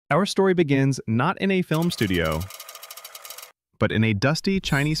Our story begins not in a film studio, but in a dusty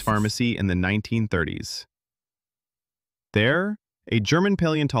Chinese pharmacy in the 1930s. There, a German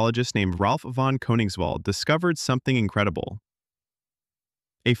paleontologist named Ralph von Koenigswald discovered something incredible.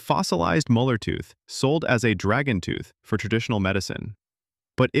 A fossilized molar tooth sold as a dragon tooth for traditional medicine.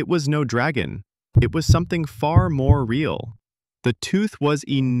 But it was no dragon. It was something far more real. The tooth was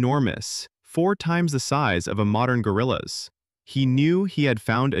enormous, 4 times the size of a modern gorilla's. He knew he had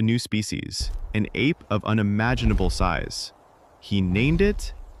found a new species, an ape of unimaginable size. He named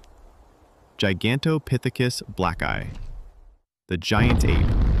it Gigantopithecus blacki, the giant ape.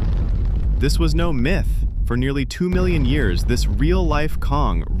 This was no myth. For nearly 2 million years, this real-life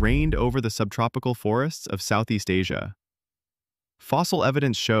Kong reigned over the subtropical forests of Southeast Asia. Fossil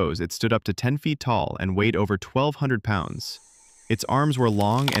evidence shows it stood up to 10 feet tall and weighed over 1,200 pounds. Its arms were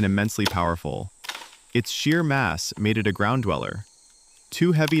long and immensely powerful. Its sheer mass made it a ground dweller,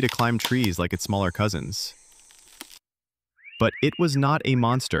 too heavy to climb trees like its smaller cousins. But it was not a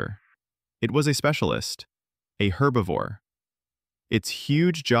monster. It was a specialist, a herbivore. Its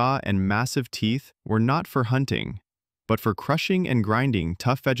huge jaw and massive teeth were not for hunting, but for crushing and grinding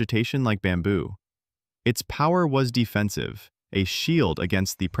tough vegetation like bamboo. Its power was defensive, a shield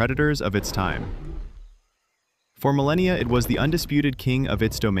against the predators of its time. For millennia, it was the undisputed king of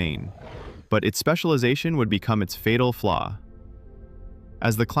its domain, but its specialization would become its fatal flaw.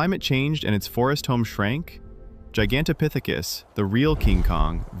 As the climate changed and its forest home shrank, Gigantopithecus, the real King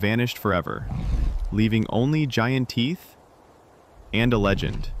Kong, vanished forever, leaving only giant teeth and a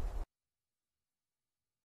legend.